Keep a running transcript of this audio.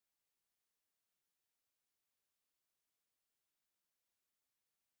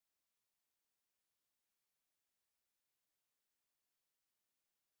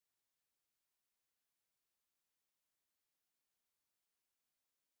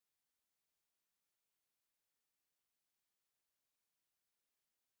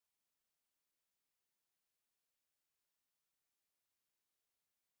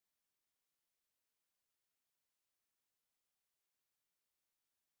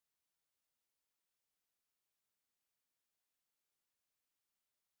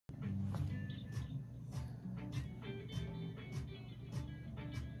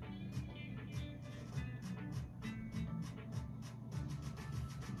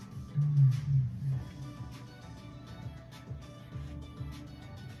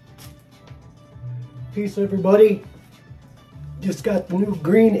Peace, everybody. Just got the new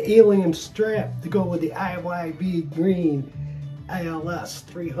green alien strap to go with the IYB green ILS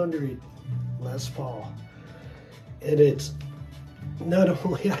 300 Les Paul. And it's not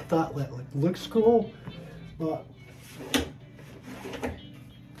only I thought that looks cool, but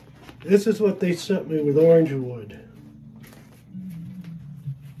this is what they sent me with orange wood.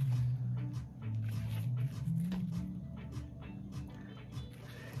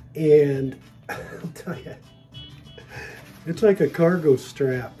 And I'll tell you, it's like a cargo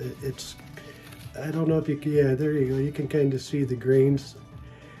strap. It's, I don't know if you can, yeah, there you go. You can kind of see the grains.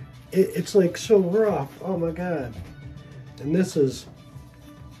 It's like so rough. Oh my God. And this is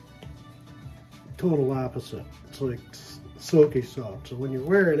total opposite. It's like silky soft. So when you're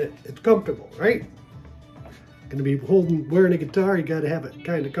wearing it, it's comfortable, right? Gonna be wearing a guitar, you gotta have it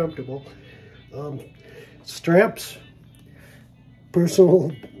kind of comfortable. Straps,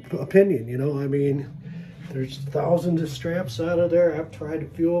 personal opinion, you know, I mean, there's thousands of straps out of there. I've tried a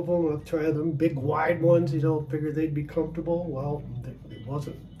few of them. I've tried them big wide ones, you know, figured they'd be comfortable. Well, it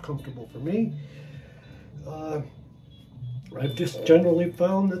wasn't comfortable for me. I've just generally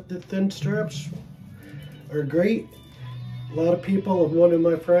found that the thin straps are great. A lot of people, and one of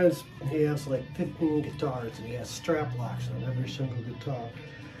my friends, he has like 15 guitars and he has strap locks on every single guitar.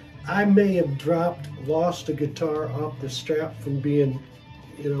 I may have lost a guitar off the strap from being,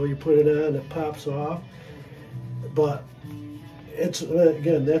 you know, you put it on, it pops off. But it's,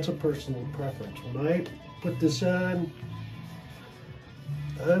 again, that's a personal preference. When I put this on,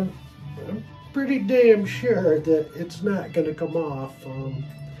 I'm pretty damn sure that it's not going to come off.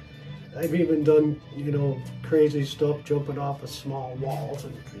 I've even done, you know, crazy stuff, jumping off of small walls,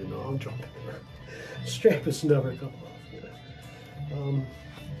 and, you know, I'm jumping around. Strap has never come off, you know.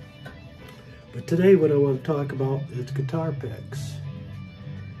 But today what I want to talk about is guitar picks.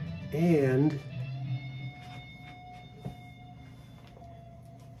 And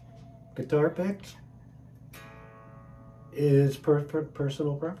guitar picks is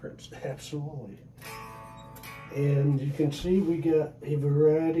personal preference, absolutely. And you can see we got a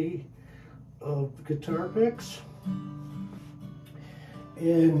variety of guitar picks.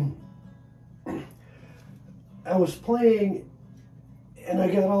 And I was playing and I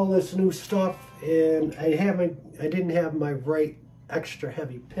got all this new stuff, and I didn't have my right extra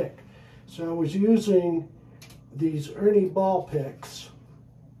heavy pick. So I was using these Ernie ball picks,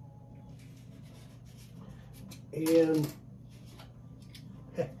 and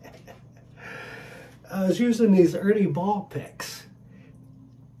I was using these Ernie ball picks,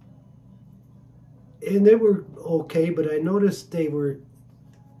 and they were okay, but I noticed they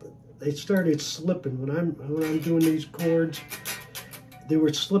started slipping when I'm doing these chords. They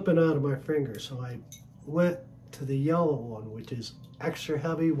were slipping out of my fingers, so I went to the yellow one, which is extra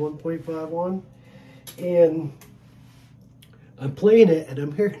heavy 1.51, and I'm playing it and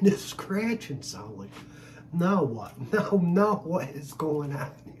I'm hearing this scratching sound. Like, now what? Now what is going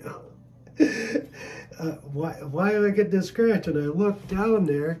on? You know, why do I get this scratch? And I look down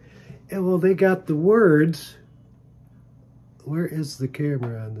there, and well, they got the words. Where is the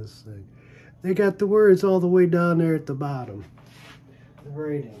camera on this thing? They got the words all the way down there at the bottom, the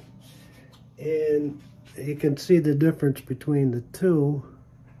writing, and you can see the difference between the two.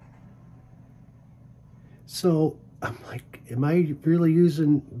 So I'm like, am I really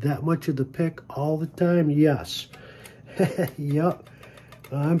using that much of the pick all the time? Yes. Yep.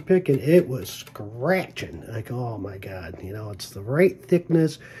 I'm picking, it was scratching. Like, oh my God, you know, it's the right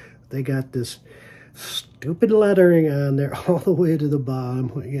thickness. They got this stupid lettering on there all the way to the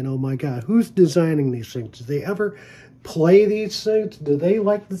bottom. You know, my God, who's designing these things? Do they ever play these things? Do they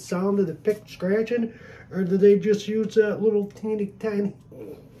like the sound of the pick scratching? Or do they just use that little teeny tiny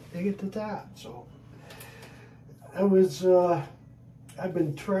thing at the top? So I've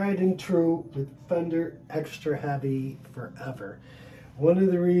been tried and true with Fender Extra Heavy forever. One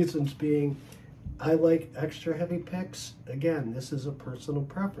of the reasons being I like extra heavy picks. Again, this is a personal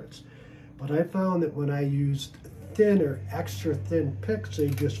preference. But I found that when I used thin or extra thin picks, they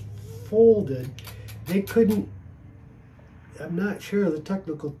just folded. They couldn't, I'm not sure of the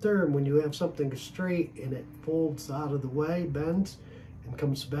technical term, when you have something straight and it folds out of the way, bends, and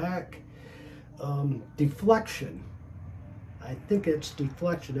comes back. Deflection. I think it's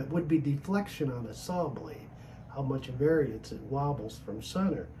deflection. It would be deflection on a saw blade. How much variance it wobbles from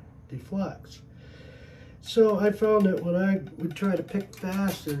center, deflects. So I found that when I would try to pick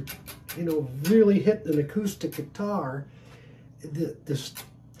fast or, you know, really hit an acoustic guitar, this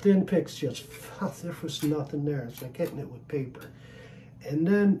thin picks just, there was nothing there. It's like hitting it with paper. And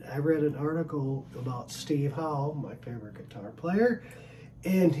then I read an article about Steve Howe, my favorite guitar player,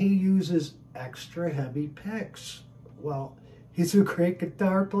 and he uses extra heavy picks. Well, he's a great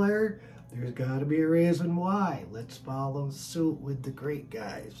guitar player. There's got to be a reason why. Let's follow suit with the great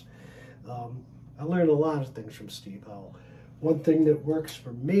guys. I learned a lot of things from Steve Howe. One thing that works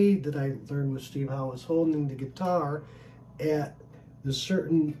for me that I learned with Steve Howe is holding the guitar at the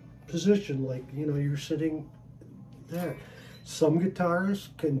certain position, like, you know, you're sitting there. Some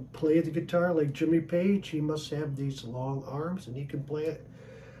guitarists can play the guitar like Jimmy Page. He must have these long arms and he can play it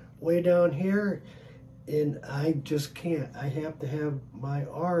way down here. And I just can't. I have to have my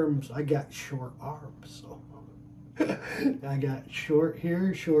arms. I got short arms, so I got short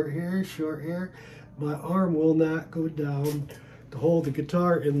here, short here, short here. My arm will not go down to hold the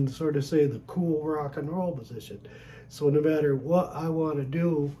guitar in, sort of say, the cool rock and roll position. So no matter what I want to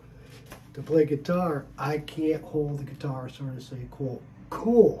do to play guitar, I can't hold the guitar, sort of say,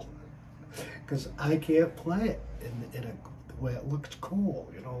 cool, because I can't play it in the way it looks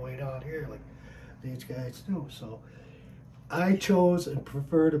cool, you know, way down here like these guys do. So I chose and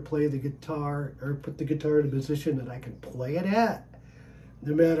prefer to play the guitar, or put the guitar in a position that I can play it at,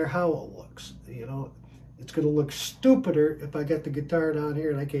 no matter how it looks. You know, it's going to look stupider if I got the guitar down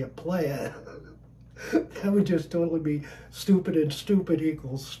here and I can't play it. That would just totally be stupid, and stupid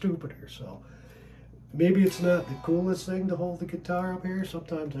equals stupider. So maybe it's not the coolest thing to hold the guitar up here.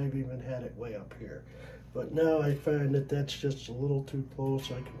 Sometimes I've even had it way up here. But now I find that that's just a little too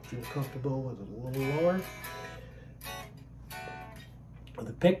close. I can feel comfortable with it a little lower.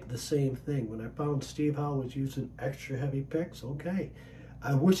 The pick, the same thing. When I found Steve Howe was using extra heavy picks, okay.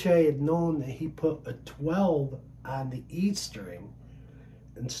 I wish I had known that he put a 12 on the E string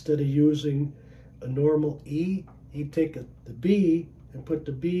instead of using a normal E. He'd take the B and put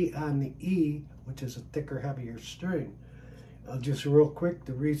the B on the E, which is a thicker, heavier string. Just real quick,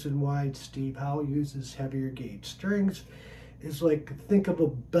 the reason why Steve Howe uses heavier gauge strings is like, think of a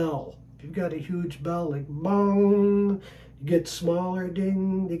bell. If you've got a huge bell, like bong, you get smaller,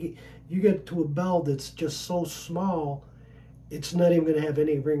 ding, you get to a bell that's just so small, it's not even going to have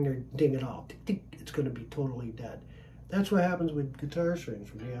any ring or ding at all. It's going to be totally dead. That's what happens with guitar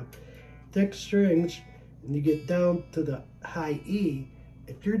strings. When you have thick strings and you get down to the high E,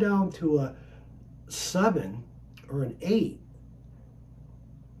 if you're down to a 7 or an 8,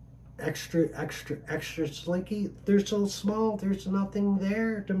 extra slinky, they're so small, there's nothing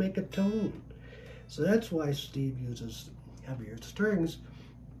there to make a tone. So that's why Steve uses heavier strings.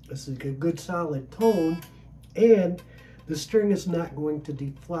 This is a good solid tone, and the string is not going to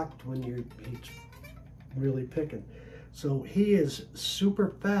deflect when he's really picking. So he is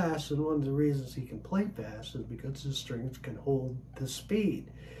super fast, and one of the reasons he can play fast is because the strings can hold the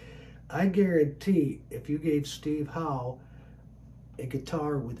speed. I guarantee if you gave Steve Howe a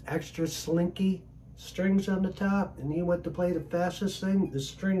guitar with extra slinky strings on the top and he went to play the fastest thing, the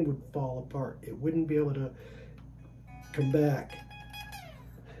string would fall apart. It wouldn't be able to come back.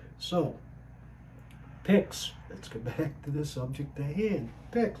 So, picks. Let's go back to the subject at hand.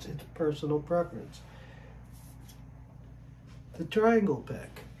 Picks. It's personal preference. The triangle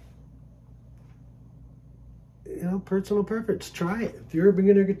pick. You know, personal preference. Try it. If you're a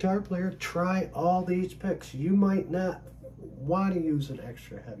beginner guitar player, try all these picks. You might not want to use an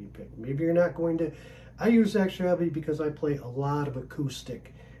extra heavy pick. Maybe you're not going to. I use extra heavy because I play a lot of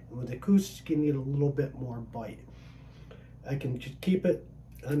acoustic, and with acoustic you need a little bit more bite. I can just keep it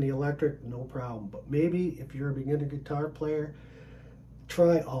on the electric, no problem. But maybe if you're a beginner guitar player,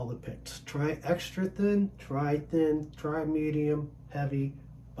 try all the picks. Try extra thin, try medium, heavy,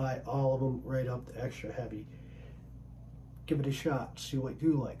 buy all of them right up to extra heavy. Give it a shot. See what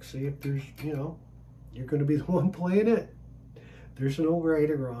you like. See if there's, you know, you're going to be the one playing it. There's no right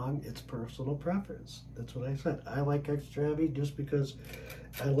or wrong. It's personal preference. That's what I said. I like extra heavy just because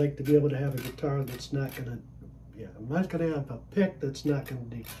I like to be able to have a guitar that's not going to, I'm not going to have a pick that's not going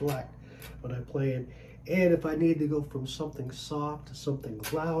to deflect when I'm playing. And if I need to go from something soft to something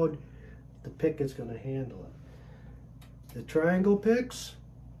loud, the pick is going to handle it. The triangle picks,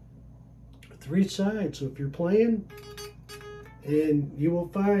 3 sides. So if you're playing, and you will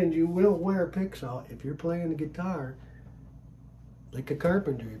find you will wear picks out if you're playing the guitar like a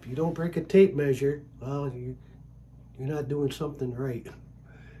carpenter. If you don't break a tape measure, well, you're not doing something right.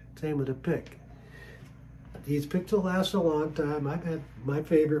 Same with a pick. These picks will last a long time. I've had my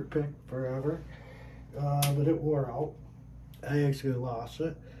favorite pick forever, but it wore out. I actually lost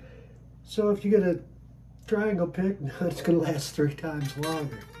it. So if you get a triangle pick, it's going to last 3 times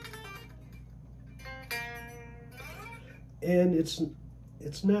longer. And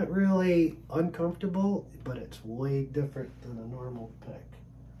it's not really uncomfortable, but it's way different than a normal pick.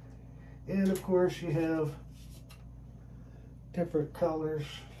 And of course you have different colors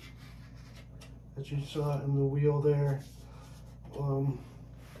that you saw in the wheel there.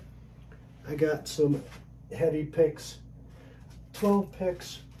 I got some heavy picks, 12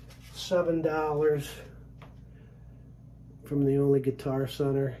 picks, $7 from the Only Guitar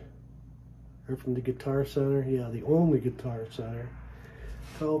Center, or from the Guitar Center, yeah, the Only Guitar Center.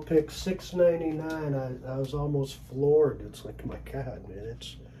 12 picks, $6.99. I was almost floored. It's like, my God, man,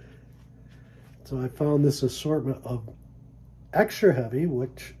 so I found this assortment of extra heavy,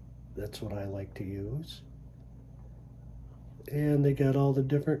 which that's what I like to use. And they got all the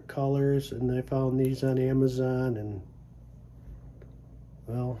different colors, and I found these on Amazon, and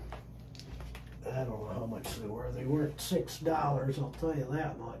well, I don't know how much they were. They weren't $6, I'll tell you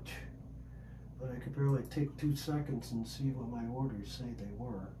that much. But I could probably take 2 seconds and see what my orders say they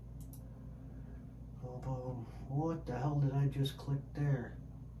were. What the hell did I just click there?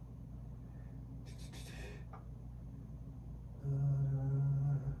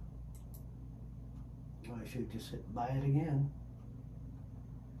 I should just hit buy it again.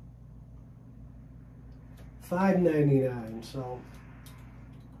 $5.99, so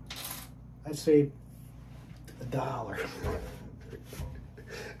I'd say $1.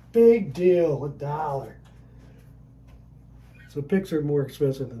 Big deal, $1. So picks are more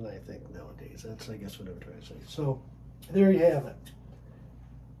expensive than I think nowadays. That's, I guess, what I'm trying to say. So there you have it.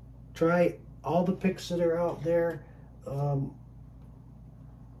 Try all the picks that are out there.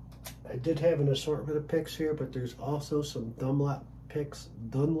 I did have an assortment of picks here, but there's also some Dunlap picks.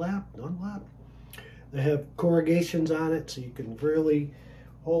 Dunlap? They have corrugations on it, so you can really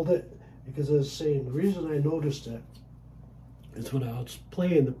hold it. Because I was saying, the reason I noticed it is when I was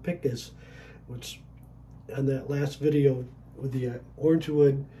playing the pick which on that last video with the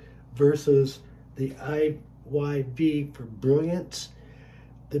Orangewood versus the IYV for Brilliance,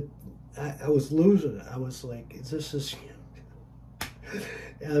 I was losing it. I was like, this is...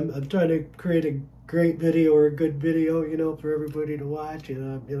 I'm trying to create a great video or a good video, you know, for everybody to watch.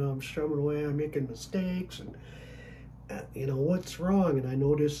 And I'm strumming away, I'm making mistakes, and you know, what's wrong? And I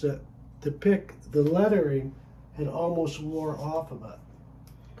noticed that the lettering had almost wore off of it.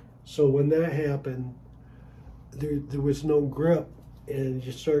 So when that happened, there was no grip, and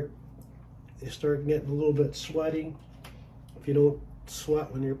you start getting a little bit sweaty. If you don't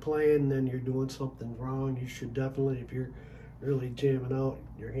sweat when you're playing, then you're doing something wrong. You should definitely, if you're really jamming out,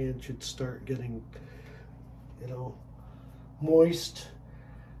 your hand should start getting, you know, moist.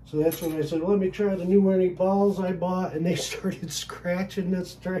 So that's when I said, well, let me try the new Ernie balls I bought, and they started scratching the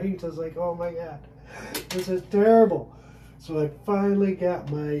strings. I was like, oh my God, this is terrible. So I finally got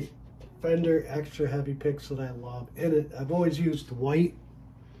my Fender extra heavy picks that I love. And I've always used white.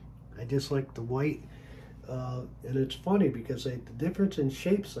 I just like the white. And it's funny because the difference in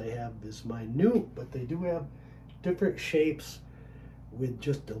shapes they have is minute, but they do have different shapes with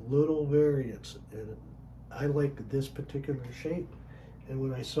just a little variance, and I like this particular shape. And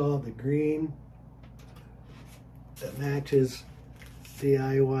when I saw the green that matches the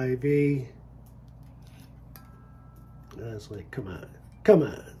IYV, I was like, come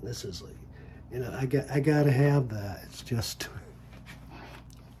on, this is like, you know, I gotta have that. It's just,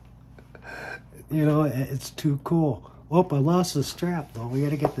 you know, it's too cool. Oh, I lost the strap though. We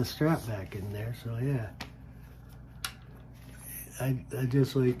gotta get the strap back in there. So yeah. I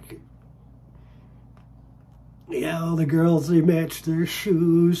just like, yeah, all the girls, they match their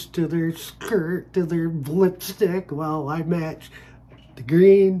shoes to their skirt to their lipstick. Well, I match the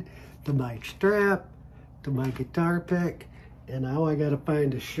green to my strap to my guitar pick, and now I gotta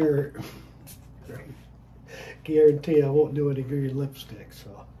find a shirt. Guarantee I won't do any green lipstick,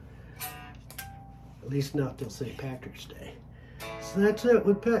 so at least not till St. Patrick's Day. So that's it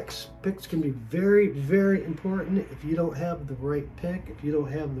with picks. Picks can be very, very important if you don't have the right pick, if you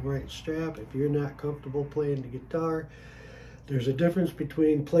don't have the right strap, if you're not comfortable playing the guitar. There's a difference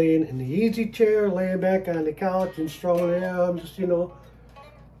between playing in the easy chair, laying back on the couch and strumming around, just, you know,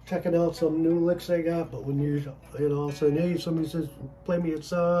 checking out some new licks I got. But when you're, you know, all of a sudden, hey, somebody says, play me a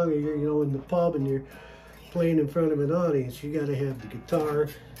song, or you're, you know, in the pub and you're playing in front of an audience, you got to have the guitar.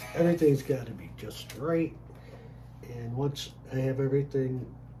 Everything's got to be just right. And once I have everything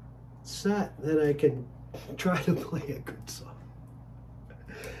set, then I can try to play a good song.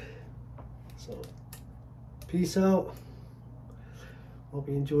 So, peace out. Hope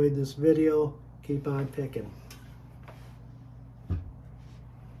you enjoyed this video. Keep on picking.